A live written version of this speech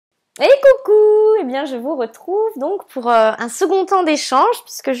Et coucou! Eh bien, je vous retrouve donc pour un second temps d'échange,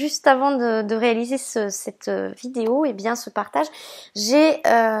 puisque juste avant de réaliser cette vidéo, eh bien, ce partage, j'ai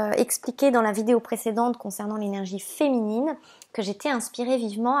expliqué dans la vidéo précédente concernant l'énergie féminine que j'étais inspirée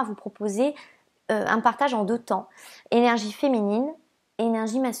vivement à vous proposer un partage en deux temps. Énergie féminine,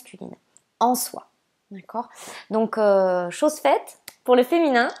 énergie masculine, en soi. D'accord? Donc, chose faite. Pour le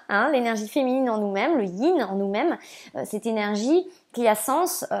féminin, hein, l'énergie féminine en nous-mêmes, le yin en nous-mêmes, cette énergie qui a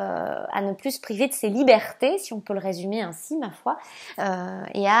sens à ne plus se priver de ses libertés, si on peut le résumer ainsi, ma foi,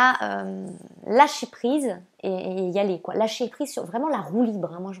 et à lâcher prise et y aller, quoi. Lâcher prise sur vraiment la roue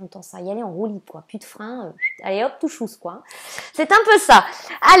libre, hein, moi j'entends ça, y aller en roue libre, quoi. Plus de frein, allez hop, tout chousse, quoi. C'est un peu ça.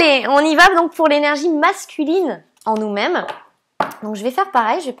 Allez, on y va donc pour l'énergie masculine en nous-mêmes. Donc je vais faire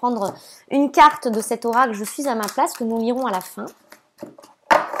pareil, je vais prendre une carte de cet oracle, je suis à ma place, que nous lirons à la fin.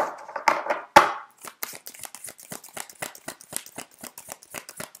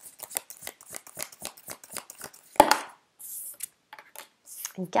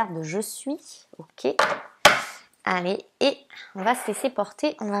 Une carte de je suis, ok. Allez, et on va se laisser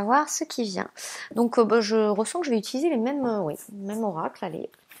porter, on va voir ce qui vient. Donc je ressens que je vais utiliser les mêmes, même oracle, allez.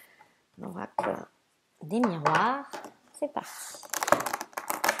 L'oracle des miroirs, c'est parti.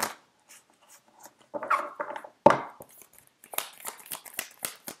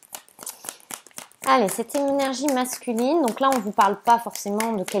 Allez, c'est une énergie masculine, donc là on ne vous parle pas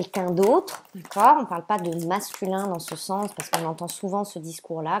forcément de quelqu'un d'autre, d'accord? On ne parle pas de masculin dans ce sens, parce qu'on entend souvent ce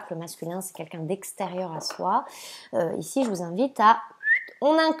discours-là, que le masculin c'est quelqu'un d'extérieur à soi. Ici je vous invite à,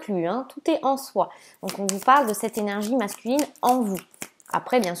 on inclut, hein, tout est en soi. Donc on vous parle de cette énergie masculine en vous.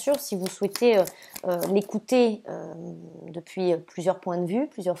 Après, bien sûr, si vous souhaitez l'écouter depuis plusieurs points de vue,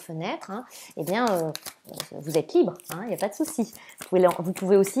 plusieurs fenêtres, hein, eh bien, vous êtes libre, il n'y a pas de souci. Vous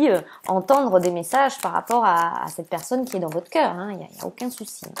pouvez aussi entendre des messages par rapport à cette personne qui est dans votre cœur, il n'y a aucun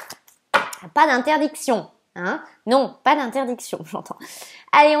souci. Pas d'interdiction, hein. Non, pas d'interdiction, j'entends.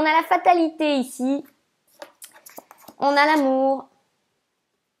 Allez, on a la fatalité ici. On a l'amour.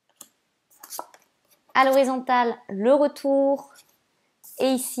 À l'horizontale, le retour. Et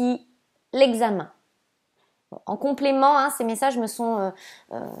ici, l'examen. Bon, en complément, hein, ces messages me sont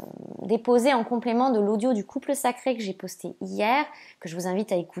déposés en complément de l'audio du couple sacré que j'ai posté hier, que je vous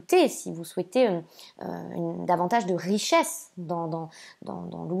invite à écouter si vous souhaitez davantage de richesse dans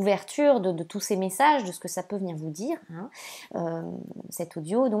l'ouverture de tous ces messages, de ce que ça peut venir vous dire. Hein. Cet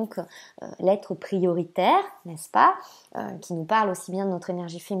audio, donc, l'être prioritaire, n'est-ce pas, qui nous parle aussi bien de notre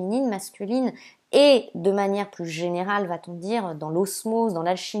énergie féminine, masculine, et de manière plus générale, va-t-on dire, dans l'osmose, dans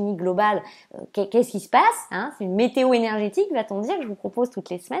l'alchimie globale, qu'est-ce qui se passe, hein? C'est une météo énergétique, va-t-on dire, que je vous propose toutes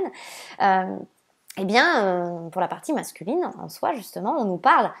les semaines. Eh bien, pour la partie masculine, en soi, justement, on nous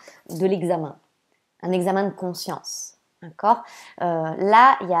parle de l'examen. Un examen de conscience, d'accord?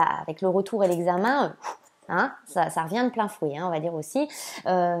 Là, il y a, avec le retour et l'examen, ça revient de plein fouet, on va dire aussi.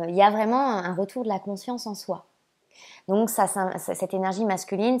 Il y a vraiment un retour de la conscience en soi. Donc cette énergie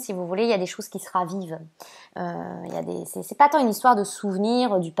masculine, si vous voulez, il y a des choses qui se ravivent. C'est pas tant une histoire de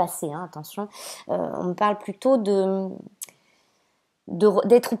souvenirs du passé, attention. On me parle plutôt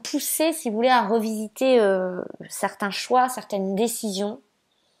d'être poussé, si vous voulez, à revisiter certains choix, certaines décisions.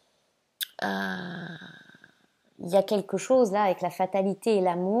 Il y a quelque chose là avec la fatalité et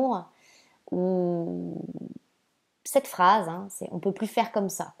l'amour où cette phrase, c'est on peut plus faire comme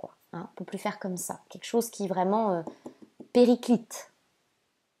ça, quoi. On peut plus faire comme ça. Quelque chose qui vraiment périclite.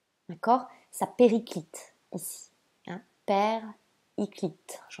 D'accord? Ça périclite ici.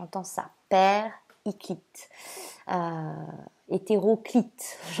 Père-iclite. J'entends ça. Père-iclite.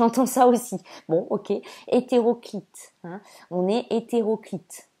 Hétéroclite. J'entends ça aussi. Bon, ok. Hétéroclite. On est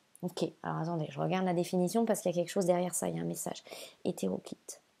hétéroclite. Ok. Alors attendez, je regarde la définition parce qu'il y a quelque chose derrière ça. Il y a un message.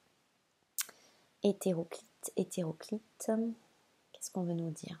 Hétéroclite. Hétéroclite. Hétéroclite. Qu'est-ce qu'on veut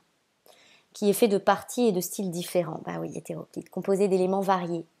nous dire? Qui est fait de parties et de styles différents. Bah oui, hétéroclite, composé d'éléments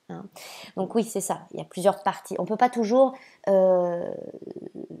variés. Donc oui, c'est ça, il y a plusieurs parties. On ne peut pas toujours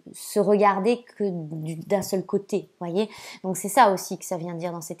se regarder que d'un seul côté, voyez. Donc c'est ça aussi que ça vient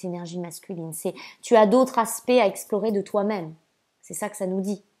dire dans cette énergie masculine. C'est tu as d'autres aspects à explorer de toi-même. C'est ça que ça nous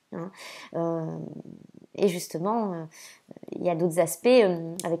dit. Et justement, il y a d'autres aspects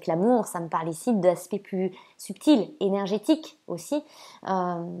avec l'amour, ça me parle ici d'aspects plus subtils, énergétiques aussi,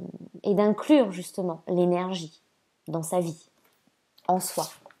 et d'inclure justement l'énergie dans sa vie, en soi.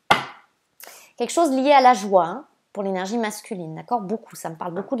 Quelque chose lié à la joie, pour l'énergie masculine, d'accord? Beaucoup, ça me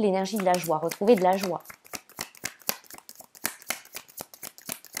parle beaucoup de l'énergie de la joie, retrouver de la joie.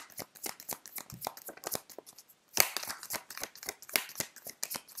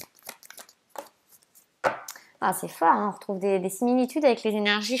 Ah, c'est fort, hein, on retrouve des similitudes avec les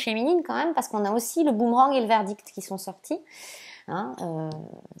énergies féminines quand même, parce qu'on a aussi le boomerang et le verdict qui sont sortis. Hein,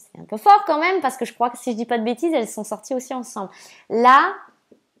 c'est un peu fort quand même, parce que je crois que si je dis pas de bêtises, elles sont sorties aussi ensemble. Là,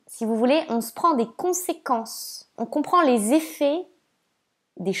 si vous voulez, on se prend des conséquences, on comprend les effets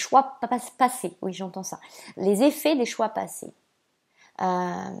des choix passés. Oui, j'entends ça. Les effets des choix passés.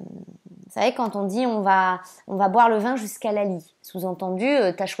 Vous savez, quand on dit on va boire le vin jusqu'à la lie, sous-entendu,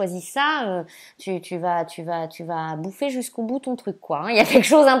 t'as choisi ça, tu vas bouffer jusqu'au bout ton truc, quoi. Hein. Il y a quelque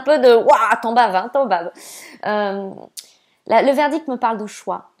chose un peu de waouh, t'en baves, hein, t'en baves. Le verdict me parle de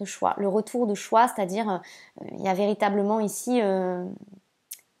choix, le retour de choix, c'est-à-dire il y a véritablement ici le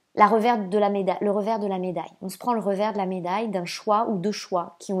revers de la médaille. On se prend le revers de la médaille d'un choix ou deux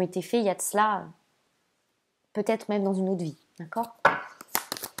choix qui ont été faits il y a de cela, peut-être même dans une autre vie, d'accord ?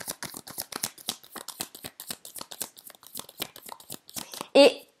 Et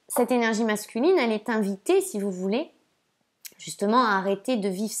cette énergie masculine, elle est invitée, si vous voulez, justement à arrêter de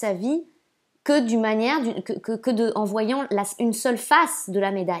vivre sa vie en voyant une seule face de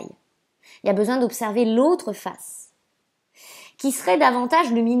la médaille. Il y a besoin d'observer l'autre face, qui serait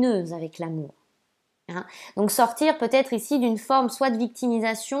davantage lumineuse avec l'amour. Hein. Donc sortir peut-être ici d'une forme soit de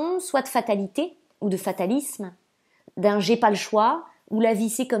victimisation, soit de fatalité ou de fatalisme, d'un j'ai pas le choix, ou la vie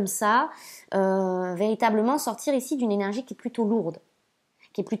c'est comme ça, véritablement sortir ici d'une énergie qui est plutôt lourde,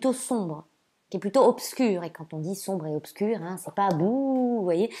 qui est plutôt sombre, qui est plutôt obscure. Et quand on dit sombre et obscur, hein, c'est pas bouh, vous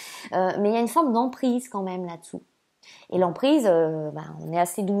voyez. Mais il y a une forme d'emprise quand même là-dessous. Et l'emprise, on est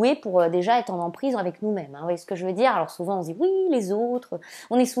assez doué pour déjà être en emprise avec nous-mêmes. Hein, vous voyez ce que je veux dire ? Alors souvent on se dit oui, les autres,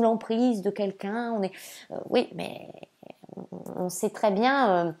 on est sous l'emprise de quelqu'un, oui, mais on sait très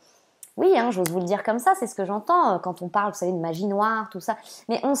bien. Oui, hein, j'ose vous le dire comme ça, c'est ce que j'entends quand on parle, vous savez, de magie noire, tout ça.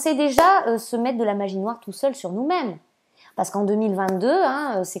 Mais on sait déjà se mettre de la magie noire tout seul sur nous-mêmes. Parce qu'en 2022,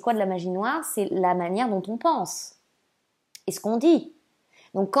 hein, c'est quoi de la magie noire ? C'est la manière dont on pense et ce qu'on dit.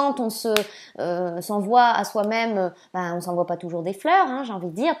 Donc quand on s'envoie à soi-même, on s'envoie pas toujours des fleurs, hein, j'ai envie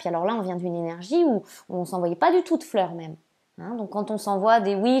de dire. Puis alors là, on vient d'une énergie où on s'envoyait pas du tout de fleurs même. Hein, donc quand on s'envoie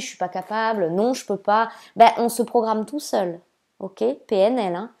des oui, je suis pas capable, non, je peux pas, on se programme tout seul. Ok,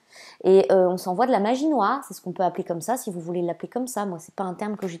 PNL. Hein. Et on s'envoie de la magie noire, c'est ce qu'on peut appeler comme ça, si vous voulez l'appeler comme ça. Moi, c'est pas un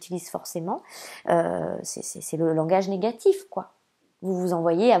terme que j'utilise forcément. C'est le langage négatif, quoi. Vous vous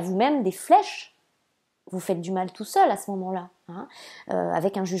envoyez à vous-même des flèches. Vous faites du mal tout seul à ce moment-là, hein,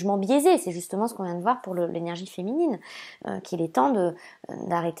 avec un jugement biaisé. C'est justement ce qu'on vient de voir pour l'énergie féminine, qu'il est temps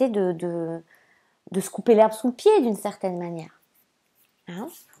d'arrêter de se couper l'herbe sous le pied d'une certaine manière. Hein.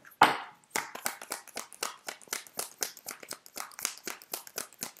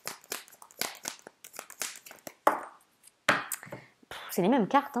 C'est les mêmes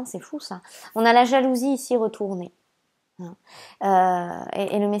cartes, hein, c'est fou ça. On a la jalousie ici retournée.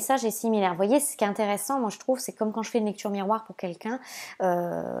 Et le message est similaire. Vous voyez, ce qui est intéressant, moi je trouve, c'est comme quand je fais une lecture miroir pour quelqu'un, où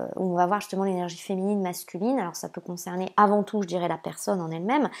on va voir justement l'énergie féminine, masculine. Alors ça peut concerner avant tout, je dirais, la personne en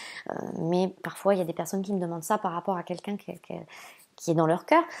elle-même, mais parfois il y a des personnes qui me demandent ça par rapport à quelqu'un qui est dans leur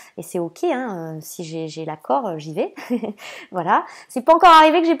cœur, et c'est ok, hein, si j'ai l'accord, j'y vais. Voilà, c'est pas encore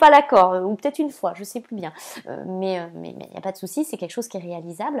arrivé que j'ai pas l'accord, ou peut-être une fois, je sais plus bien, mais y a pas de souci, c'est quelque chose qui est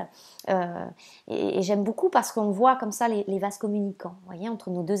réalisable, et j'aime beaucoup parce qu'on voit comme ça les vases communicants, vous voyez,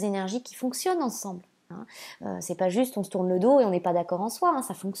 entre nos deux énergies qui fonctionnent ensemble. Hein. C'est pas juste on se tourne le dos et on n'est pas d'accord en soi, hein,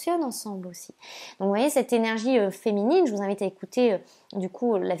 ça fonctionne ensemble aussi. Donc vous voyez cette énergie féminine, je vous invite à écouter du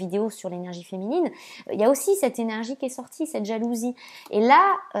coup la vidéo sur l'énergie féminine, il y a aussi cette énergie qui est sortie, cette jalousie. Et là,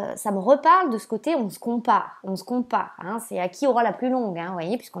 ça me reparle de ce côté on se compare, hein, c'est à qui aura la plus longue, hein, vous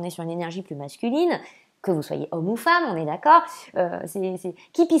voyez, puisqu'on est sur une énergie plus masculine, que vous soyez homme ou femme, on est d'accord, c'est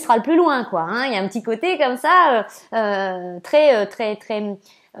qui pissera le plus loin, quoi. Hein, il y a un petit côté comme ça, très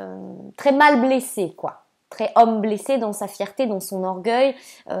mal blessé, quoi. Très homme blessé dans sa fierté, dans son orgueil.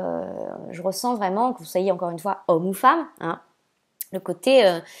 Je ressens vraiment que vous soyez encore une fois homme ou femme. Hein, le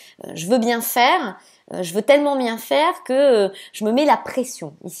côté je veux bien faire, je veux tellement bien faire que je me mets la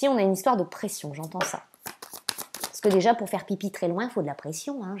pression. Ici, on a une histoire de pression, j'entends ça. Parce que déjà, pour faire pipi très loin, il faut de la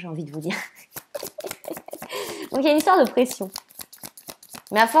pression, hein, j'ai envie de vous dire. Donc, il y a une histoire de pression.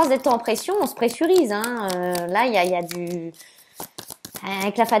 Mais à force d'être en pression, on se pressurise. Hein. Là, il y a du...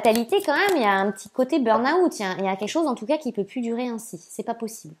 Avec la fatalité, quand même, il y a un petit côté burn-out. Il y a quelque chose, en tout cas, qui peut plus durer ainsi. C'est pas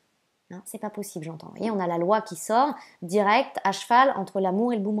possible. Hein, c'est pas possible, j'entends. Vous voyez, on a la loi qui sort, direct, à cheval, entre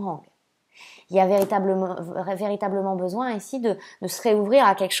l'amour et le boomerang. Il y a véritablement besoin ici de se réouvrir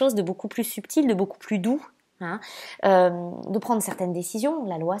à quelque chose de beaucoup plus subtil, de beaucoup plus doux. hein, de prendre certaines décisions.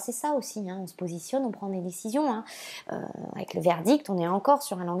 La loi, c'est ça aussi, hein, on se positionne, on prend des décisions. Hein. Avec le verdict, on est encore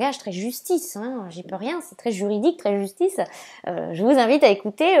sur un langage très justice. Hein, j'y peux rien, c'est très juridique, très justice. Je vous invite à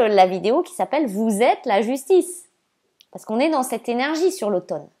écouter la vidéo qui s'appelle « Vous êtes la justice ». Parce qu'on est dans cette énergie sur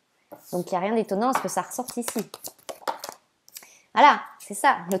l'automne. Donc il n'y a rien d'étonnant à ce que ça ressorte ici. Voilà, c'est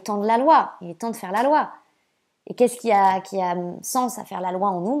ça, le temps de la loi. Il est temps de faire la loi. Et qu'est-ce qui a sens à faire la loi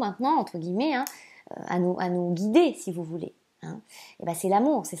en nous maintenant, entre guillemets, hein, à nous guider, si vous voulez. Hein. Et ben c'est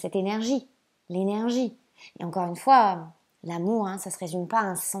l'amour, c'est cette énergie, l'énergie. Et encore une fois, l'amour, hein, ça ne se résume pas à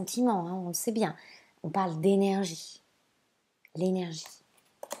un sentiment, hein, on le sait bien. On parle d'énergie. L'énergie.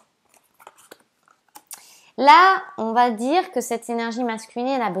 Là, on va dire que cette énergie masculine,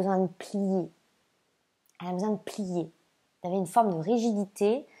 elle a besoin de plier. Elle a besoin de plier. Vous avez une forme de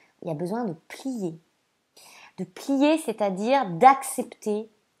rigidité, il y a besoin de plier. De plier, c'est-à-dire d'accepter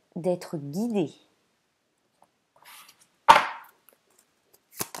d'être guidé.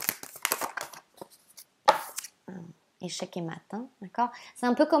 Échec et mat, hein, d'accord ? C'est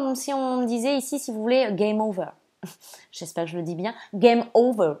un peu comme si on disait ici, si vous voulez, game over. J'espère que je le dis bien. Game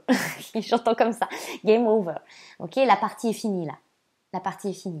over. J'entends comme ça. Game over. Ok, la partie est finie là. La partie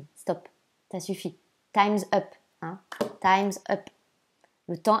est finie. Stop. Ça suffit. Time's up. Hein. Time's up.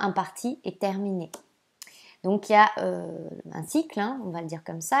 Le temps imparti est terminé. Donc il y a un cycle, hein, on va le dire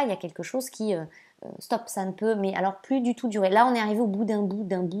comme ça. Il y a quelque chose qui stop. Ça ne peut, mais alors plus du tout durer. Là, on est arrivé au bout d'un bout,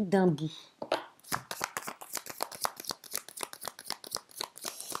 d'un bout, d'un bout.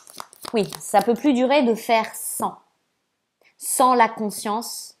 Oui, ça peut plus durer de faire sans la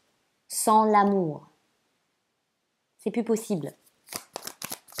conscience, sans l'amour. C'est plus possible.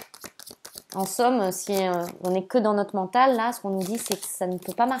 En somme, si on n'est que dans notre mental, là, ce qu'on nous dit, c'est que ça ne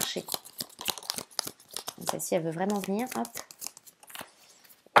peut pas marcher. Celle-ci, elle veut vraiment venir. Hop.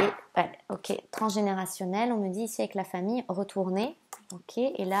 Et, ouais, ok, transgénérationnel, on me dit ici avec la famille, retourner. Ok,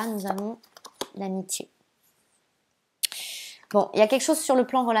 et là, nous avons l'amitié. Bon, il y a quelque chose sur le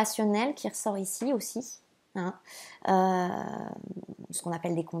plan relationnel qui ressort ici aussi. Hein. Ce qu'on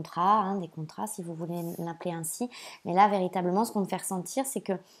appelle des contrats si vous voulez l'appeler ainsi. Mais là, véritablement, ce qu'on me fait ressentir, c'est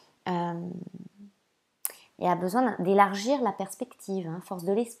que il y a besoin d'élargir la perspective, hein, force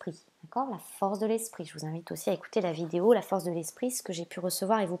de l'esprit. D'accord ? La force de l'esprit. Je vous invite aussi à écouter la vidéo, la force de l'esprit, ce que j'ai pu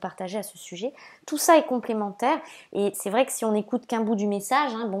recevoir et vous partager à ce sujet. Tout ça est complémentaire. Et c'est vrai que si on n'écoute qu'un bout du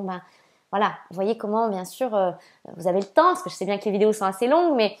message, hein, bon ben, voilà, vous voyez comment, bien sûr, vous avez le temps, parce que je sais bien que les vidéos sont assez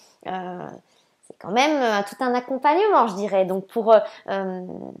longues, mais c'est quand même tout un accompagnement, je dirais. Donc, pour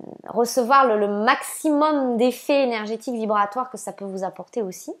recevoir le maximum d'effets énergétiques vibratoires que ça peut vous apporter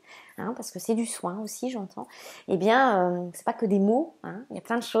aussi, hein, parce que c'est du soin aussi, j'entends, eh bien, c'est pas que des mots, hein, il y a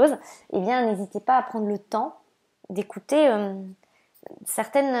plein de choses, eh bien, n'hésitez pas à prendre le temps d'écouter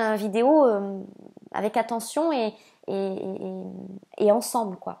certaines vidéos avec attention et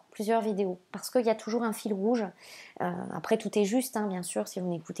ensemble, quoi, plusieurs vidéos, parce qu'il y a toujours un fil rouge. Après, tout est juste, hein, bien sûr, si vous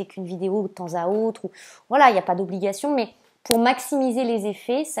n'écoutez qu'une vidéo de temps à autre, ou voilà, il n'y a pas d'obligation, mais pour maximiser les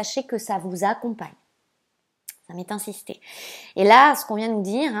effets, sachez que ça vous accompagne. Ça m'est insisté. Et là, ce qu'on vient de nous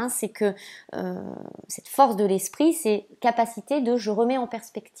dire, hein, c'est que cette force de l'esprit, c'est capacité de je remets en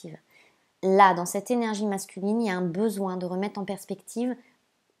perspective. Là, dans cette énergie masculine, il y a un besoin de remettre en perspective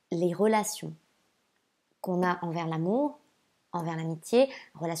les relations qu'on a envers l'amour, envers l'amitié,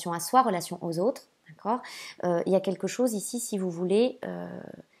 relation à soi, relation aux autres, d'accord ? Il y a quelque chose ici, si vous voulez,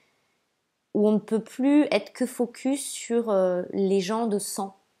 où on ne peut plus être que focus sur les gens de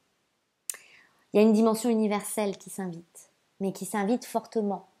sang. Il y a une dimension universelle qui s'invite, mais qui s'invite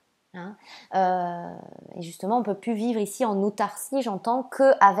fortement. Hein. Et justement, on ne peut plus vivre ici en autarcie, j'entends,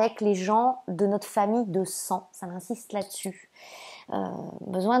 qu'avec les gens de notre famille de sang. Ça m'insiste là-dessus.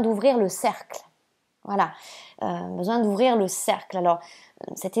 Besoin d'ouvrir le cercle. Voilà, besoin d'ouvrir le cercle. Alors,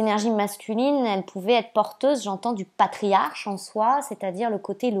 cette énergie masculine, elle pouvait être porteuse, j'entends, du patriarche en soi, c'est-à-dire le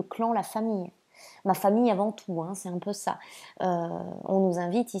côté, le clan, la famille. Ma famille avant tout, hein, c'est un peu ça. On nous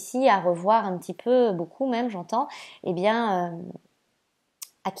invite ici à revoir un petit peu, beaucoup même, j'entends, eh bien,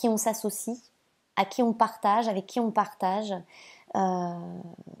 à qui on s'associe, à qui on partage, avec qui on partage,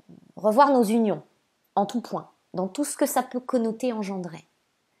 revoir nos unions, en tout point, dans tout ce que ça peut connoter, engendrer.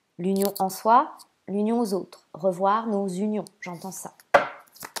 L'union en soi, l'union aux autres, revoir nos unions, j'entends ça.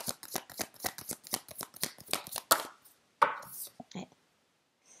 Ouais.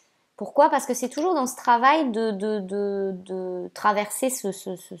 Pourquoi ? Parce que c'est toujours dans ce travail de traverser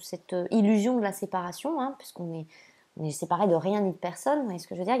cette illusion de la séparation, hein, puisqu'on est On est séparé de rien ni de personne, vous voyez ce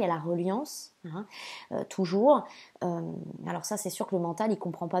que je veux dire? Il y a la reliance, hein, toujours. Alors ça, c'est sûr que le mental, il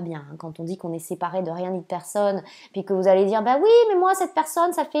comprend pas bien. Hein, quand on dit qu'on est séparé de rien ni de personne, puis que vous allez dire, bah oui, mais moi, cette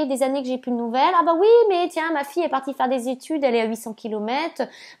personne, ça fait des années que j'ai plus de nouvelles. Ah bah oui, mais tiens, ma fille est partie faire des études, elle est à 800 km.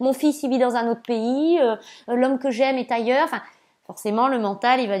 Mon fils, il vit dans un autre pays. L'homme que j'aime est ailleurs. Enfin, forcément, le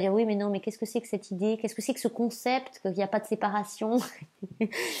mental, il va dire, oui, mais non, mais qu'est-ce que c'est que cette idée? Qu'est-ce que c'est que ce concept? Qu'il n'y a pas de séparation?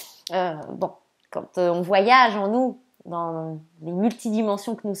 Bon. Quand on voyage en nous, dans les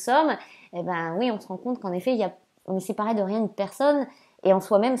multidimensions que nous sommes, eh ben oui, on se rend compte qu'en effet, on est séparé de rien ni de personne, et en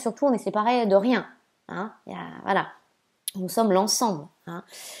soi-même, surtout, on est séparé de rien. Hein, voilà, nous sommes l'ensemble. Hein.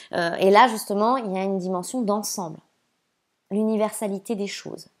 Et là, justement, il y a une dimension d'ensemble, l'universalité des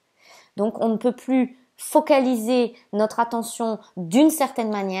choses. Donc, on ne peut plus focaliser notre attention d'une certaine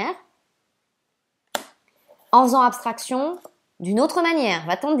manière, en faisant abstraction d'une autre manière,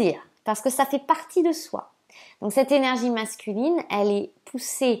 va-t-on dire. Parce que ça fait partie de soi. Donc cette énergie masculine, elle est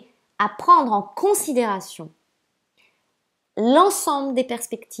poussée à prendre en considération l'ensemble des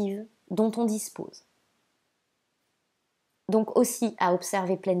perspectives dont on dispose. Donc aussi à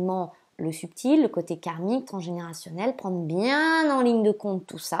observer pleinement le subtil, le côté karmique, transgénérationnel, prendre bien en ligne de compte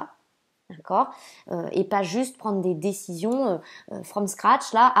tout ça, d'accord, et pas juste prendre des décisions from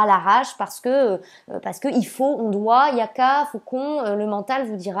scratch là à l'arrache parce que il faut, on doit, il y a qu'à, faut qu'on, le mental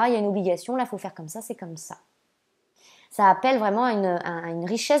vous dira il y a une obligation, là faut faire comme ça, c'est comme ça. Ça appelle vraiment à une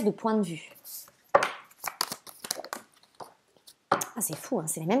richesse de point de vue. Ah, c'est fou, hein,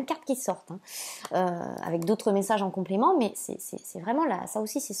 c'est les mêmes cartes qui sortent, hein, avec d'autres messages en complément, mais c'est vraiment là, ça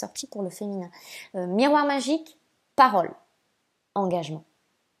aussi c'est sorti pour le féminin. Miroir magique, parole, engagement.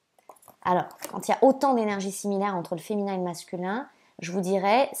 Alors, quand il y a autant d'énergie similaire entre le féminin et le masculin, je vous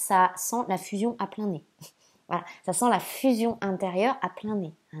dirais, ça sent la fusion à plein nez. Voilà, ça sent la fusion intérieure à plein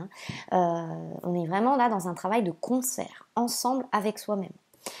nez. Hein. On est vraiment là dans un travail de concert, ensemble avec soi-même.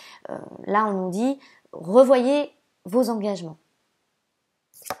 Là, on nous dit, revoyez vos engagements.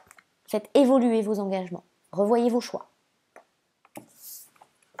 Faites évoluer vos engagements. Revoyez vos choix.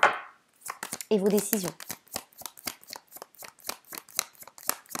 Et vos décisions.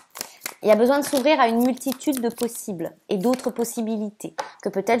 Il y a besoin de s'ouvrir à une multitude de possibles et d'autres possibilités que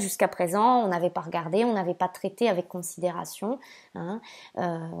peut-être jusqu'à présent on n'avait pas regardé, on n'avait pas traité avec considération. Hein.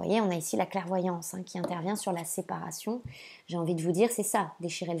 Vous voyez, on a ici la clairvoyance qui intervient sur la séparation. J'ai envie de vous dire, c'est ça,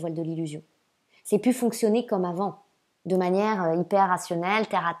 déchirer le voile de l'illusion. C'est plus fonctionner comme avant, de manière hyper rationnelle,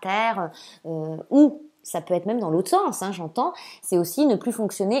 terre à terre, ou ça peut être même dans l'autre sens, j'entends, c'est aussi ne plus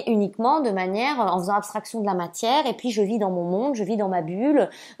fonctionner uniquement de manière en faisant abstraction de la matière, et puis je vis dans mon monde, je vis dans ma bulle,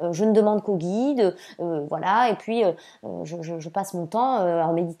 je ne demande qu'au guide, voilà, et puis je passe mon temps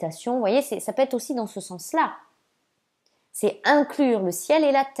en méditation, vous voyez, ça peut être aussi dans ce sens-là. C'est inclure le ciel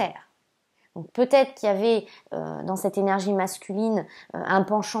et la terre. Donc peut-être qu'il y avait dans cette énergie masculine un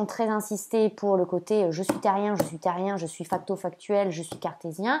penchant très insisté pour le côté je suis terrien, je suis facto-factuel, je suis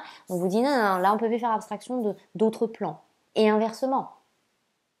cartésien. On vous dit non, là on peut plus faire abstraction d'autres plans. Et inversement.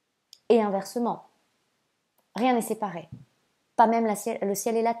 Rien n'est séparé. Pas même le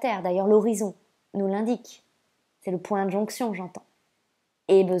ciel et la terre. D'ailleurs l'horizon nous l'indique. C'est le point de jonction, j'entends.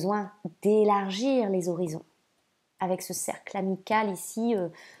 Et besoin d'élargir les horizons. Avec ce cercle amical ici,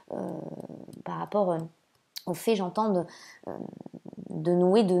 par rapport au fait, j'entends, de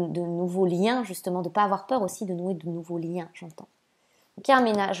nouer de nouveaux liens, justement, de ne pas avoir peur aussi de nouer de nouveaux liens, j'entends. Donc il y a un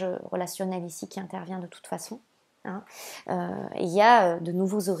ménage relationnel ici qui intervient de toute façon. Il y a de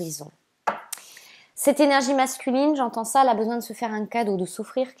nouveaux horizons. Cette énergie masculine, j'entends ça, elle a besoin de se faire un cadeau, de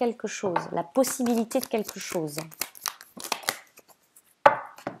s'offrir quelque chose, la possibilité de quelque chose.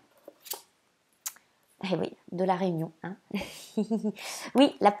 Eh oui, de la réunion.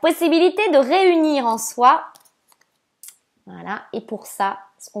 Oui, la possibilité de réunir en soi. Voilà, et pour ça,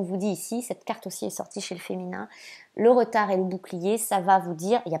 ce qu'on vous dit ici, cette carte aussi est sortie chez le féminin, le retard et le bouclier, ça va vous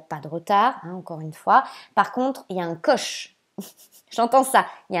dire, il n'y a pas de retard, encore une fois. Par contre, il y a un coche. J'entends ça,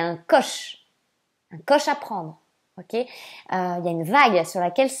 il y a un coche à prendre. Ok, il y a une vague sur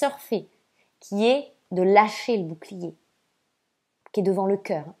laquelle surfer, qui est de lâcher le bouclier, qui est devant le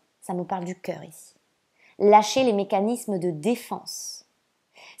cœur. Ça nous parle du cœur ici. Lâcher les mécanismes de défense.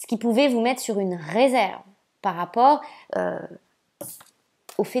 Ce qui pouvait vous mettre sur une réserve par rapport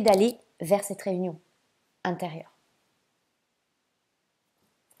au fait d'aller vers cette réunion intérieure.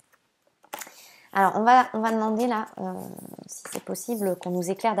 Alors, on va demander là, si c'est possible, qu'on nous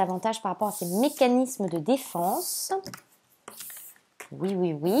éclaire davantage par rapport à ces mécanismes de défense. Oui.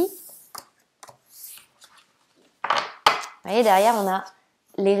 Vous voyez, derrière, on a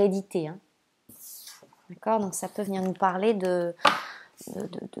l'hérédité. D'accord, donc ça peut venir nous parler de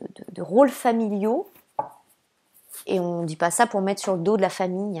rôles familiaux. Et on ne dit pas ça pour mettre sur le dos de la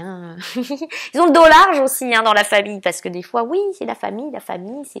famille. Hein. Ils ont le dos large aussi dans la famille, parce que des fois, oui, c'est la famille,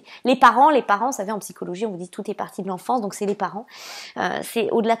 c'est les parents. Les parents, vous savez, en psychologie, on vous dit tout est parti de l'enfance, donc c'est les parents.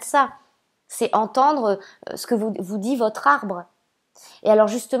 C'est au-delà de ça. C'est entendre ce que vous dit votre arbre. Et alors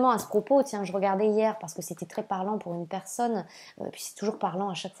justement, à ce propos, tiens, je regardais hier, parce que c'était très parlant pour une personne, puis c'est toujours parlant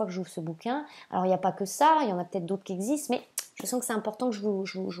à chaque fois que j'ouvre ce bouquin. Alors il n'y a pas que ça, il y en a peut-être d'autres qui existent, mais je sens que c'est important que je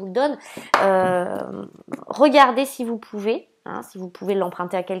vous le donne. Regardez si vous pouvez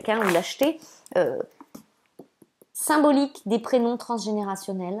l'emprunter à quelqu'un ou l'acheter. Symbolique des prénoms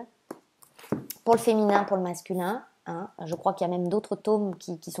transgénérationnels, pour le féminin, pour le masculin. Je crois qu'il y a même d'autres tomes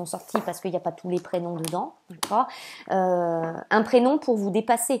qui sont sortis parce qu'il n'y a pas tous les prénoms dedans. D'accord. Un prénom pour vous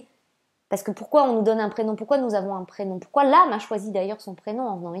dépasser. Parce que pourquoi on nous donne un prénom? Pourquoi nous avons un prénom? Pourquoi l'âme a choisi d'ailleurs son prénom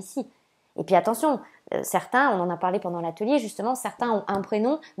en venant ici? Et puis attention, certains, on en a parlé pendant l'atelier justement, certains ont un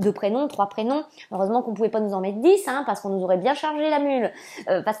prénom, 2 prénoms, 3 prénoms. Heureusement qu'on ne pouvait pas nous en mettre 10, parce qu'on nous aurait bien chargé la mule.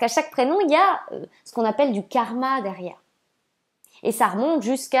 Parce qu'à chaque prénom, il y a ce qu'on appelle du karma derrière. Et ça remonte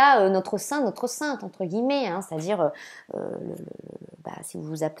jusqu'à notre saint, notre sainte, entre guillemets, c'est-à-dire, si vous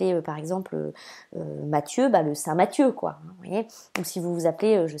vous appelez par exemple Mathieu, le saint Mathieu, quoi. Vous voyez. Ou si vous vous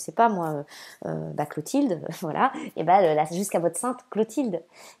appelez, je sais pas moi, Clotilde, voilà, et jusqu'à votre sainte Clotilde.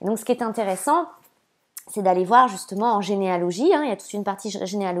 Et donc ce qui est intéressant, c'est d'aller voir justement en généalogie, il y a toute une partie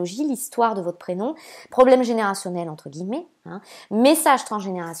généalogie, l'histoire de votre prénom, problème générationnel entre guillemets, message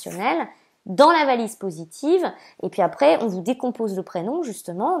transgénérationnel, dans la valise positive, et puis après on vous décompose le prénom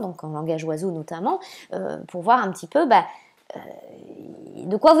justement, donc en langage oiseau notamment, pour voir un petit peu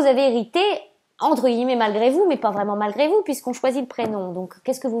de quoi vous avez hérité, entre guillemets malgré vous, mais pas vraiment malgré vous, puisqu'on choisit le prénom. Donc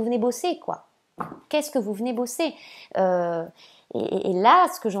qu'est-ce que vous venez bosser, quoi? Qu'est-ce que vous venez bosser? Et là,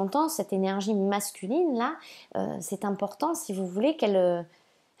 ce que j'entends, cette énergie masculine là, c'est important si vous voulez qu'elle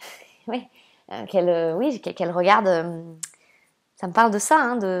qu'elle regarde, ça me parle de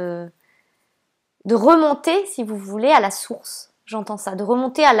ça, de remonter, si vous voulez, à la source. J'entends ça, de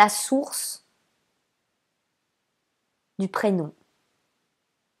remonter à la source du prénom.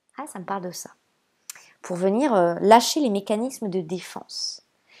 Ça me parle de ça. Pour venir lâcher les mécanismes de défense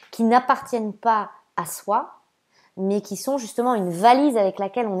qui n'appartiennent pas à soi, mais qui sont justement une valise avec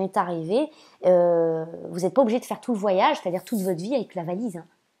laquelle on est arrivé. Vous n'êtes pas obligé de faire tout le voyage, c'est-à-dire toute votre vie avec la valise.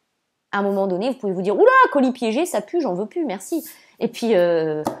 À un moment donné, vous pouvez vous dire « Oula, colis piégé, ça pue, j'en veux plus, merci ». Et puis,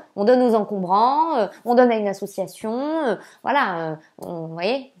 on donne aux encombrants, on donne à une association, vous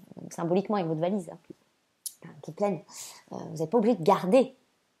voyez, symboliquement avec votre valise, qui est pleine. Vous n'êtes pas obligé de garder.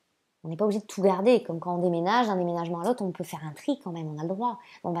 On n'est pas obligé de tout garder. Comme quand on déménage, d'un déménagement à l'autre, on peut faire un tri quand même, on a le droit.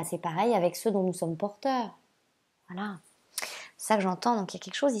 C'est pareil avec ceux dont nous sommes porteurs. Voilà. C'est ça que j'entends. Donc, il y a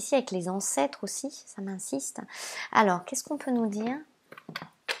quelque chose ici avec les ancêtres aussi, ça m'insiste. Alors, qu'est-ce qu'on peut nous dire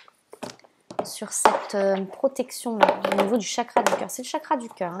sur cette protection au niveau du chakra du cœur? C'est le chakra du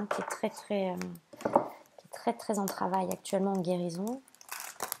cœur qui est très très en travail actuellement en guérison.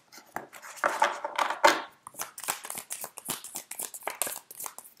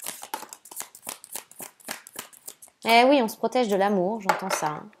 Eh oui, on se protège de l'amour, j'entends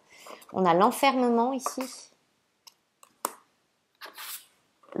ça. On a l'enfermement ici.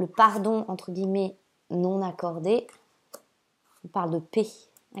 Le pardon, entre guillemets, non accordé. On parle de paix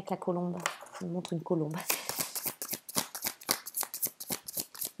avec la colombe. Je vous montre une colombe.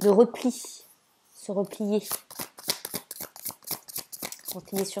 De repli. Se replier. Se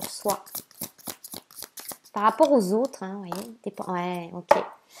replier sur soi. Par rapport aux autres, vous voyez. Ouais, ok.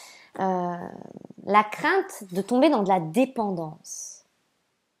 La crainte de tomber dans de la dépendance.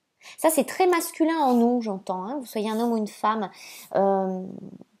 Ça, c'est très masculin en nous, j'entends. Vous soyez un homme ou une femme.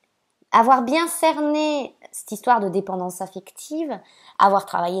 Avoir bien cerné cette histoire de dépendance affective, avoir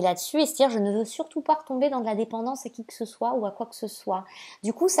travaillé là-dessus et se dire je ne veux surtout pas retomber dans de la dépendance à qui que ce soit ou à quoi que ce soit.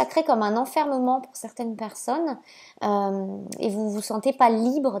 Du coup, ça crée comme un enfermement pour certaines personnes et vous vous sentez pas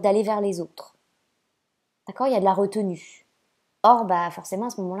libre d'aller vers les autres. D'accord? Il y a de la retenue. Or, forcément, à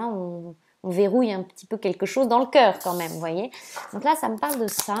ce moment-là, on verrouille un petit peu quelque chose dans le cœur quand même, vous voyez. Donc là, ça me parle de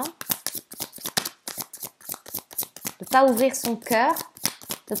ça. De ne pas ouvrir son cœur,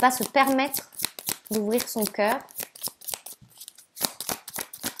 de ne pas se permettre d'ouvrir son cœur.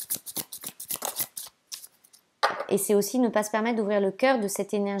 Et c'est aussi ne pas se permettre d'ouvrir le cœur de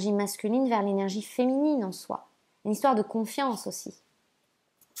cette énergie masculine vers l'énergie féminine en soi. Une histoire de confiance aussi.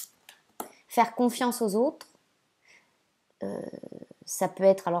 Faire confiance aux autres. Ça peut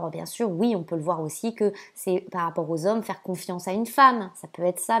être, alors bien sûr, oui, on peut le voir aussi que c'est par rapport aux hommes, faire confiance à une femme. Ça peut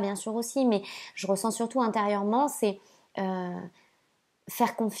être ça, bien sûr aussi, mais je ressens surtout intérieurement, c'est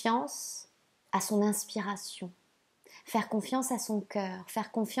faire confiance à son inspiration, faire confiance à son cœur,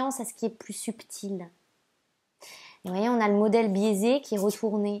 faire confiance à ce qui est plus subtil. Et vous voyez, on a le modèle biaisé qui est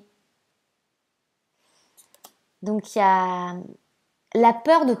retourné. Donc il y a la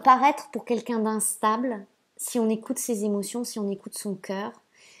peur de paraître pour quelqu'un d'instable, si on écoute ses émotions, si on écoute son cœur,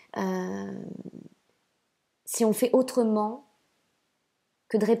 si on fait autrement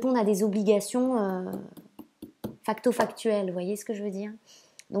que de répondre à des obligations facto-factuelles, vous voyez ce que je veux dire?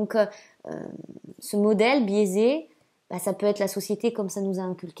 Donc ce modèle biaisé, bah, ça peut être la société comme ça nous a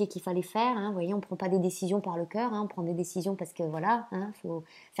inculqué qu'il fallait faire, hein, vous voyez, on ne prend pas des décisions par le cœur, hein, on prend des décisions parce que voilà, faut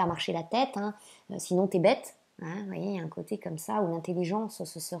faire marcher la tête, sinon t'es bête. Vous voyez, il y a un côté comme ça où l'intelligence,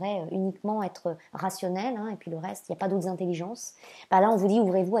 ce serait uniquement être rationnel, et puis le reste, il n'y a pas d'autres intelligences. Bah là, on vous dit,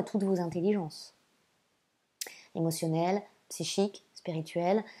 ouvrez-vous à toutes vos intelligences. Émotionnelles, psychiques,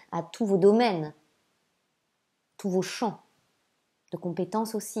 spirituelles, à tous vos domaines, tous vos champs de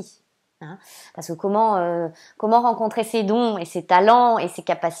compétences aussi. Parce que comment rencontrer ses dons et ses talents et ses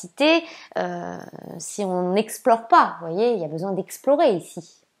capacités si on n'explore pas, vous voyez, il y a besoin d'explorer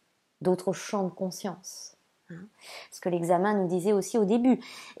ici d'autres champs de conscience. Ce que l'examen nous disait aussi au début.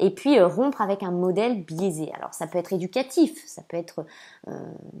 Et puis rompre avec un modèle biaisé. Alors ça peut être éducatif, ça peut être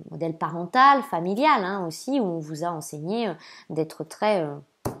modèle parental, familial aussi, où on vous a enseigné d'être très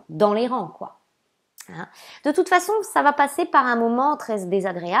dans les rangs, quoi. De toute façon, ça va passer par un moment très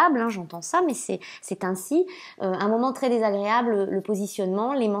désagréable, j'entends ça, mais c'est ainsi. Un moment très désagréable, le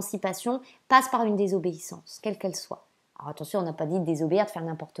positionnement, l'émancipation passe par une désobéissance, quelle qu'elle soit. Alors attention, on n'a pas dit de désobéir, de faire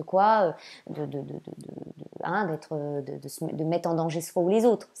n'importe quoi, de mettre en danger soi ou les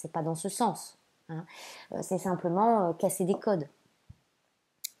autres. C'est pas dans ce sens. C'est simplement casser des codes.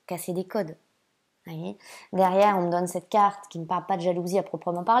 Casser des codes. Voyez, derrière, on me donne cette carte qui ne parle pas de jalousie à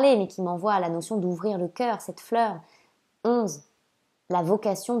proprement parler, mais qui m'envoie à la notion d'ouvrir le cœur, cette fleur. 11. La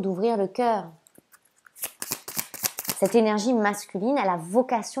vocation d'ouvrir le cœur. Cette énergie masculine, elle a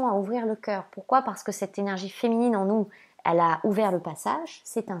vocation à ouvrir le cœur. Pourquoi? Parce que cette énergie féminine en nous, elle a ouvert le passage,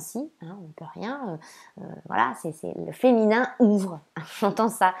 c'est ainsi, on ne peut rien. Voilà, c'est le féminin ouvre, j'entends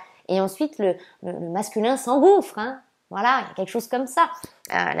ça. Et ensuite, le masculin s'engouffre. Voilà, il y a quelque chose comme ça.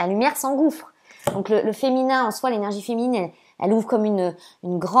 La lumière s'engouffre. Donc le féminin en soi, l'énergie féminine, elle ouvre comme une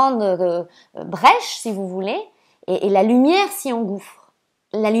grande brèche, si vous voulez, et la lumière s'y engouffre.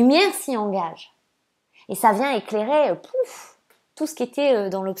 La lumière s'y engage. Et ça vient éclairer tout ce qui était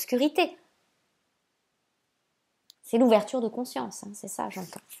dans l'obscurité. C'est l'ouverture de conscience, c'est ça,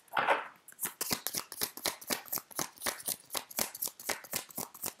 j'entends.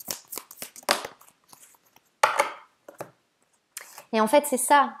 Et en fait, c'est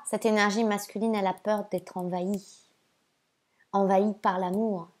ça, cette énergie masculine, elle a peur d'être envahie. Envahie par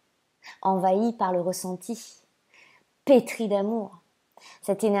l'amour, envahie par le ressenti, pétrie d'amour.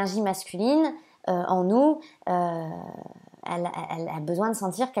 Cette énergie masculine, en nous, elle a besoin de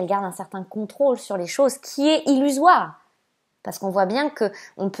sentir qu'elle garde un certain contrôle sur les choses qui est illusoire. Parce qu'on voit bien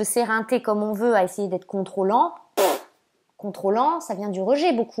qu'on peut s'éreinter comme on veut à essayer d'être contrôlant. Contrôlant, ça vient du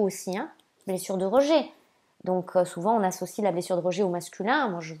rejet beaucoup aussi, blessure de rejet. Donc souvent on associe la blessure de rejet au masculin.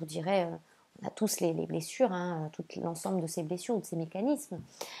 Moi je vous dirais, on a tous les blessures, tout l'ensemble de ces blessures ou de ces mécanismes.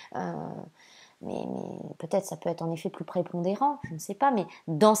 Mais peut-être ça peut être en effet plus prépondérant, je ne sais pas. Mais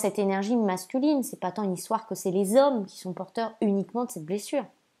dans cette énergie masculine, c'est pas tant une histoire que c'est les hommes qui sont porteurs uniquement de cette blessure.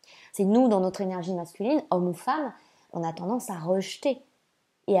 C'est nous, dans notre énergie masculine, hommes ou femmes, on a tendance à rejeter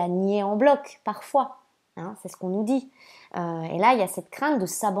et à nier en bloc parfois. C'est ce qu'on nous dit. Et là, il y a cette crainte de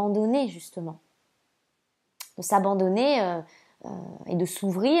s'abandonner justement. De s'abandonner et de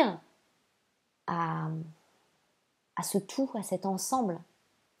s'ouvrir à ce tout, à cet ensemble.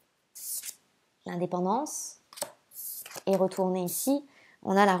 L'indépendance. Et retourner ici,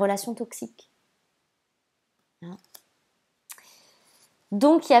 on a la relation toxique.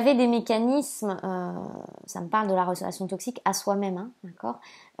 Donc il y avait des mécanismes, ça me parle de la relation toxique à soi-même, d'accord,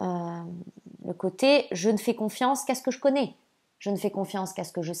 le côté je ne fais confiance qu'à ce que je connais, je ne fais confiance qu'à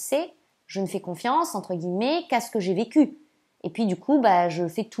ce que je sais, je ne fais confiance entre guillemets qu'à ce que j'ai vécu. Et puis du coup, je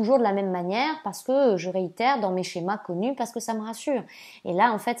fais toujours de la même manière parce que je réitère dans mes schémas connus parce que ça me rassure. Et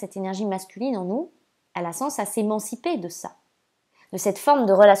là, en fait, cette énergie masculine en nous, elle a sens à s'émanciper de ça, de cette forme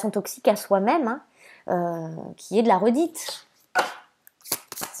de relation toxique à soi-même, qui est de la redite.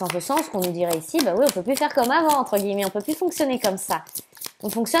 Sans ce sens qu'on nous dirait ici, oui, on peut plus faire comme avant, entre guillemets, on peut plus fonctionner comme ça. On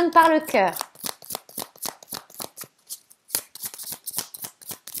fonctionne par le cœur.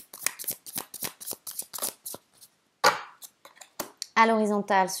 À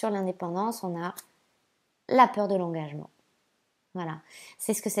l'horizontale, sur l'indépendance, on a la peur de l'engagement. Voilà.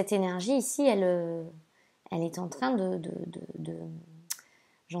 C'est ce que cette énergie ici, elle est en train de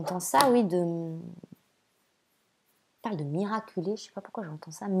j'entends ça, oui, parle de miraculer, je sais pas pourquoi j'entends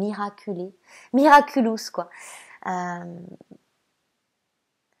ça, miraculer, miraculous quoi.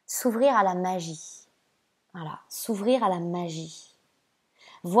 s'ouvrir à la magie. Voilà, s'ouvrir à la magie.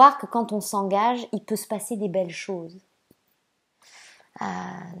 Voir que quand on s'engage, il peut se passer des belles choses.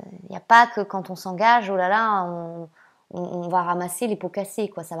 Il n'y a pas que quand on s'engage, oh là là, on va ramasser les pots cassés,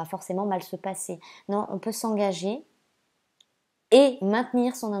 quoi. Ça va forcément mal se passer. Non, on peut s'engager et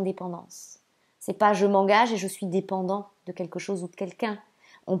maintenir son indépendance. C'est pas je m'engage et je suis dépendant de quelque chose ou de quelqu'un.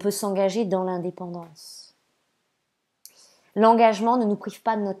 On peut s'engager dans l'indépendance. L'engagement ne nous prive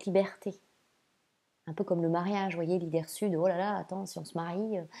pas de notre liberté. Un peu comme le mariage, vous voyez, l'idée reçue de oh là là, attends, si on se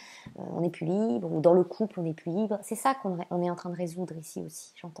marie, on n'est plus libre, ou dans le couple, on n'est plus libre. C'est ça qu'on est en train de résoudre ici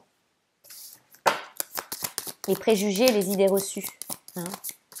aussi, j'entends. Les préjugés, les idées reçues. Hein.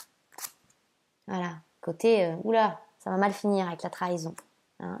 Voilà, côté, oula, ça va mal finir avec la trahison.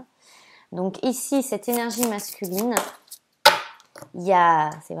 Hein. Donc ici, cette énergie masculine,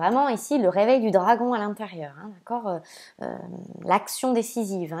 c'est vraiment ici le réveil du dragon à l'intérieur, hein, d'accord, l'action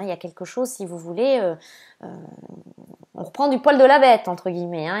décisive. Hein, il y a quelque chose, si vous voulez, on reprend du poil de la bête, entre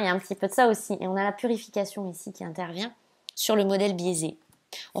guillemets. Hein, il y a un petit peu de ça aussi. Et on a la purification ici qui intervient sur le modèle biaisé.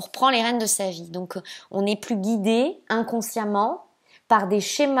 On reprend les rênes de sa vie. Donc, on n'est plus guidé inconsciemment par des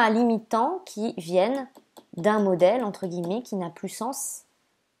schémas limitants qui viennent d'un modèle, entre guillemets, qui n'a plus sens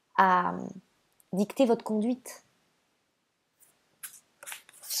à dicter votre conduite.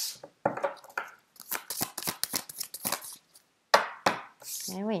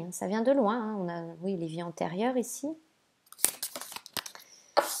 Eh oui, ça vient de loin. Hein. On a, oui, les vies antérieures ici.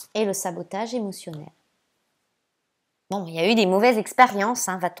 Et le sabotage émotionnel. Bon, il y a eu des mauvaises expériences,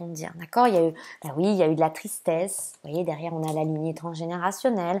 hein, va-t-on dire, d'accord? Il y a eu, oui, il y a eu de la tristesse. Vous voyez, derrière, on a la lignée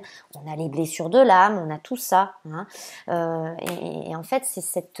transgénérationnelle, on a les blessures de l'âme, on a tout ça. Hein. Et en fait, c'est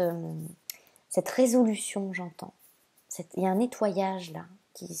cette résolution, j'entends. Il y a un nettoyage là.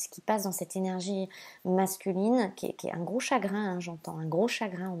 Qui passe dans cette énergie masculine, qui est un gros chagrin, hein, j'entends, un gros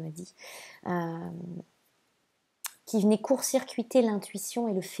chagrin, on me dit, qui venait court-circuiter l'intuition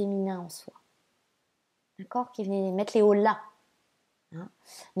et le féminin en soi. D'accord? Qui venait mettre les hauts là, hein,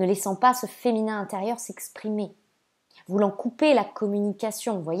 ne laissant pas ce féminin intérieur s'exprimer, voulant couper la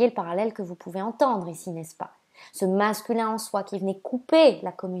communication. Vous voyez le parallèle que vous pouvez entendre ici, n'est-ce pas? Ce masculin en soi qui venait couper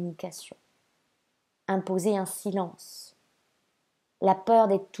la communication, imposer un silence. La peur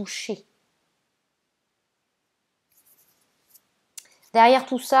d'être touché. Derrière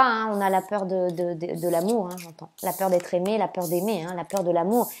tout ça, hein, on a la peur de l'amour, hein, j'entends. La peur d'être aimé, la peur d'aimer, hein, la peur de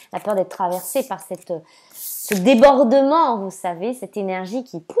l'amour, la peur d'être traversé par ce débordement, vous savez, cette énergie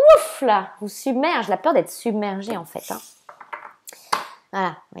qui, pouf, là, vous submerge. La peur d'être submergé, en fait. Hein.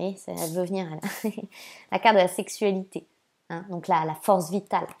 Voilà, vous voyez, elle veut venir, elle. La carte de la sexualité. Hein, donc là, la force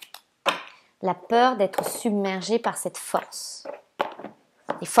vitale. La peur d'être submergé par cette force.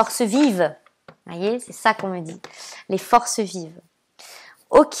 Les forces vives, vous voyez, c'est ça qu'on me dit. Les forces vives.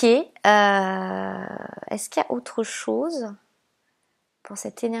 Ok, est-ce qu'il y a autre chose pour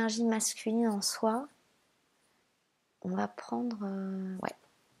cette énergie masculine en soi? On va prendre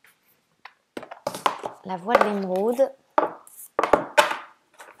la voie de l'émeraude.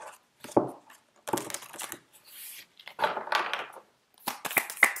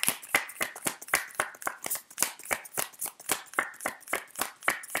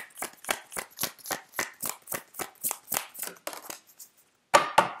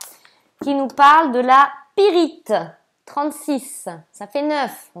 Qui nous parle de la pyrite, 36, ça fait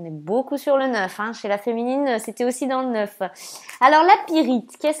 9, on est beaucoup sur le 9, hein. Chez la féminine c'était aussi dans le 9. Alors la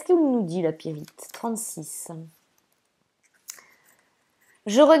pyrite, qu'est-ce qu'il nous dit la pyrite, 36?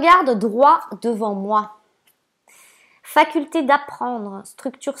 Je regarde droit devant moi, faculté d'apprendre,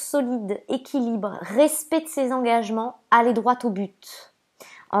 structure solide, équilibre, respect de ses engagements, aller droit au but.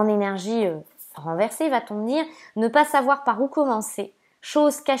 En énergie renversée va-t-on dire, ne pas savoir par où commencer.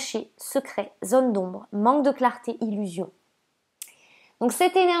 Choses cachées, secrets, zones d'ombre, manque de clarté, illusion. Donc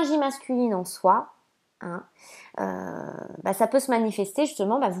cette énergie masculine en soi, hein, ça peut se manifester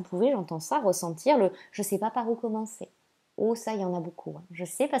justement, vous pouvez, j'entends ça, ressentir le « je sais pas par où commencer ». Oh ça, il y en a beaucoup. Hein. Je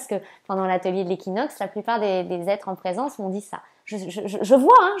sais parce que pendant l'atelier de l'équinoxe, la plupart des êtres en présence m'ont dit ça. Je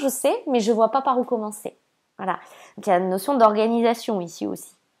vois, hein, je sais, mais je vois pas par où commencer. Voilà. Donc il y a une notion d'organisation ici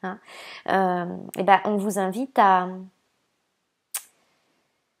aussi. Hein. On vous invite à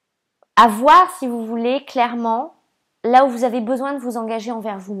voir, si vous voulez, clairement, là où vous avez besoin de vous engager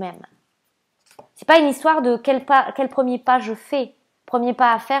envers vous-même. C'est pas une histoire de quel premier pas je fais. Premier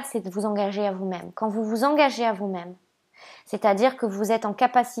pas à faire, c'est de vous engager à vous-même. Quand vous vous engagez à vous-même, c'est-à-dire que vous êtes en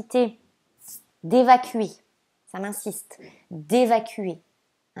capacité d'évacuer, ça m'insiste, d'évacuer.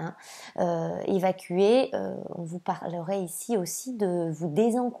 Hein. Évacuer, on vous parlerait ici aussi de vous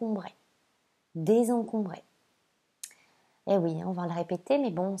désencombrer. Désencombrer. Eh oui, on va le répéter, mais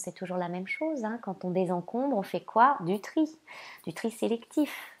bon, c'est toujours la même chose. Hein. Quand on désencombre, on fait quoi? Du tri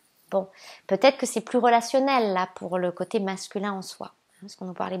sélectif. Bon, peut-être que c'est plus relationnel là pour le côté masculin en soi, hein, parce qu'on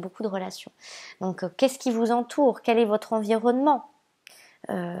nous parlait beaucoup de relations. Donc, qu'est-ce qui vous entoure? Quel est votre environnement?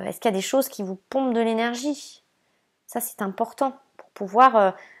 Est-ce qu'il y a des choses qui vous pompent de l'énergie? Ça, c'est important pour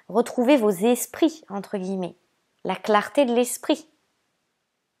pouvoir retrouver vos esprits, entre guillemets, la clarté de l'esprit,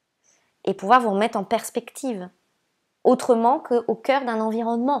 et pouvoir vous remettre en perspective, autrement qu'au cœur d'un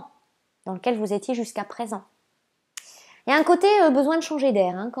environnement dans lequel vous étiez jusqu'à présent. Il y a un côté besoin de changer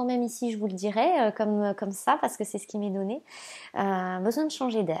d'air, hein, quand même ici, je vous le dirais, comme ça, parce que c'est ce qui m'est donné. Besoin de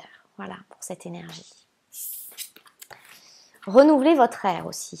changer d'air, voilà, pour cette énergie. Renouvelez votre air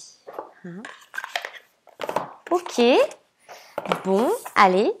aussi. Hein. Ok, bon,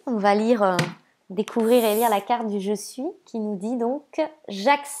 allez, on va découvrir et lire la carte du je suis, qui nous dit donc «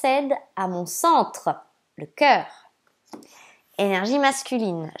 J'accède à mon centre, le cœur ». Énergie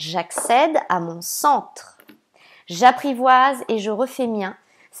masculine, j'accède à mon centre. J'apprivoise et je refais mien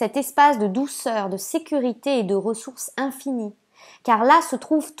cet espace de douceur, de sécurité et de ressources infinies, car là se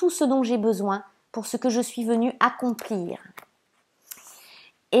trouve tout ce dont j'ai besoin pour ce que je suis venu accomplir.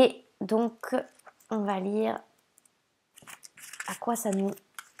 Et donc, on va lire à quoi ça nous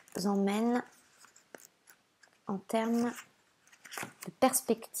emmène en termes de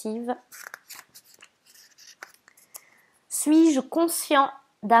perspective. Suis-je conscient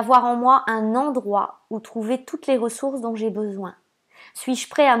d'avoir en moi un endroit où trouver toutes les ressources dont j'ai besoin? Suis-je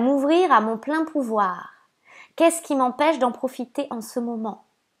prêt à m'ouvrir à mon plein pouvoir? Qu'est-ce qui m'empêche d'en profiter en ce moment?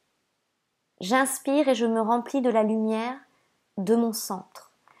 J'inspire et je me remplis de la lumière de mon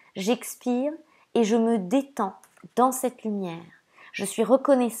centre. J'expire et je me détends dans cette lumière. Je suis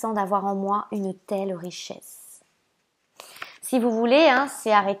reconnaissant d'avoir en moi une telle richesse. Si vous voulez, hein,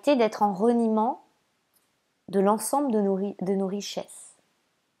 c'est arrêter d'être en reniement de l'ensemble de nos richesses.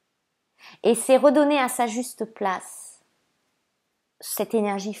 Et c'est redonner à sa juste place cette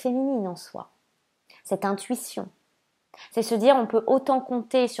énergie féminine en soi, cette intuition. C'est se dire on peut autant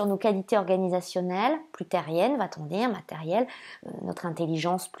compter sur nos qualités organisationnelles, plus terriennes, va-t-on dire, matérielles, notre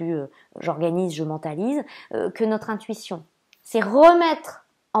intelligence plus j'organise, je mentalise, que notre intuition. C'est remettre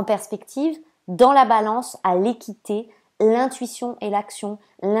en perspective, dans la balance, à l'équité, l'intuition et l'action,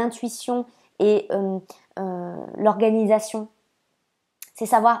 l'intuition et l'organisation. C'est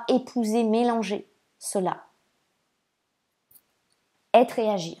savoir épouser, mélanger cela. Être et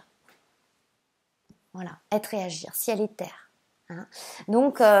agir. Voilà, être et agir, ciel et terre. Hein.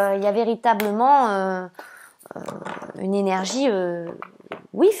 Donc, il y a véritablement une énergie,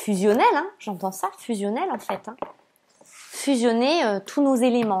 oui, fusionnelle, hein, j'entends ça, fusionnelle en fait. Hein. Fusionner tous nos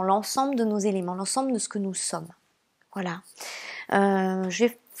éléments, l'ensemble de nos éléments, l'ensemble de ce que nous sommes. Voilà. Je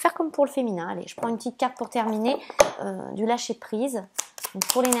vais faire comme pour le féminin. Allez, je prends une petite carte pour terminer, du lâcher prise. Donc,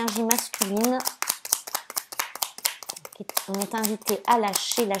 pour l'énergie masculine, on est invité à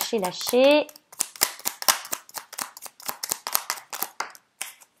lâcher, lâcher, lâcher.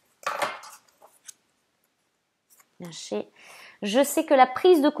 Lâcher. Je sais que la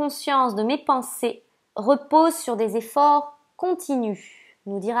prise de conscience de mes pensées repose sur des efforts continus,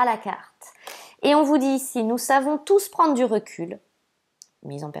 nous dira la carte. Et on vous dit ici, nous savons tous prendre du recul,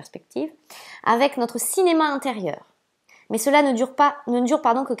 mise en perspective, avec notre cinéma intérieur. Mais cela ne dure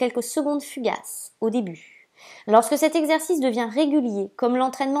que quelques secondes fugaces au début. Lorsque cet exercice devient régulier, comme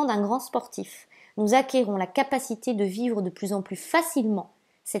l'entraînement d'un grand sportif, nous acquérons la capacité de vivre de plus en plus facilement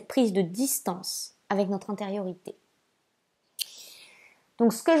cette prise de distance avec notre intériorité.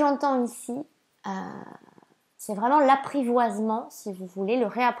 Donc ce que j'entends ici, c'est vraiment l'apprivoisement, si vous voulez, le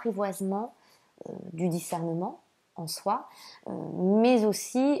réapprivoisement du discernement en soi, mais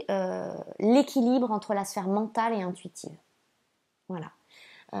aussi l'équilibre entre la sphère mentale et intuitive. Voilà,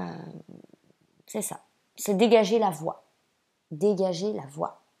 c'est ça, c'est dégager la voix, dégager la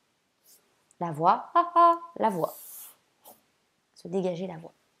voix, la voix, la voix, se dégager la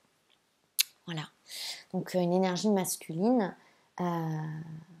voix. Voilà, donc une énergie masculine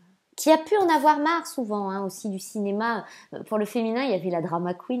qui a pu en avoir marre souvent, hein, aussi du cinéma. Pour le féminin, il y avait la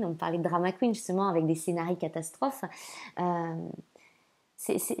drama queen, on parlait de drama queen justement avec des scénarios catastrophes.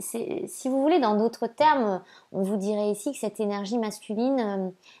 Si vous voulez, dans d'autres termes, on vous dirait ici que cette énergie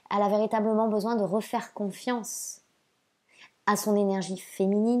masculine, elle a véritablement besoin de refaire confiance à son énergie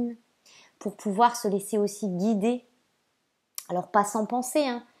féminine pour pouvoir se laisser aussi guider. Alors pas sans penser,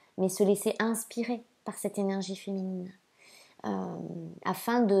 hein, mais se laisser inspirer par cette énergie féminine.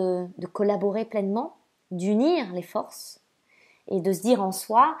 Afin de collaborer pleinement, d'unir les forces et de se dire en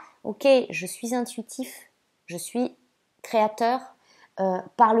soi, ok, je suis intuitif, je suis créateur,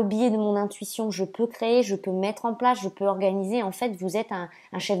 par le biais de mon intuition, je peux créer, je peux mettre en place, je peux organiser. En fait, vous êtes un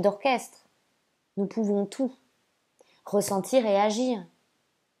chef d'orchestre. Nous pouvons tout. Ressentir et agir.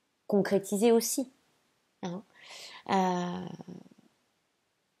 Concrétiser aussi. Hein.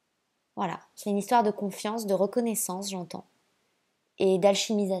 Voilà, c'est une histoire de confiance, de reconnaissance, j'entends, et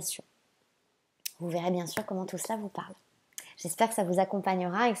d'alchimisation. Vous verrez bien sûr comment tout cela vous parle. J'espère que ça vous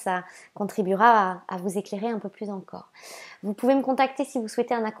accompagnera et que ça contribuera à vous éclairer un peu plus encore. Vous pouvez me contacter si vous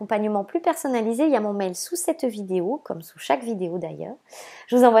souhaitez un accompagnement plus personnalisé. Il y a mon mail sous cette vidéo, comme sous chaque vidéo d'ailleurs.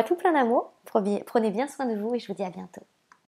 Je vous envoie tout plein d'amour. Prenez bien soin de vous et je vous dis à bientôt.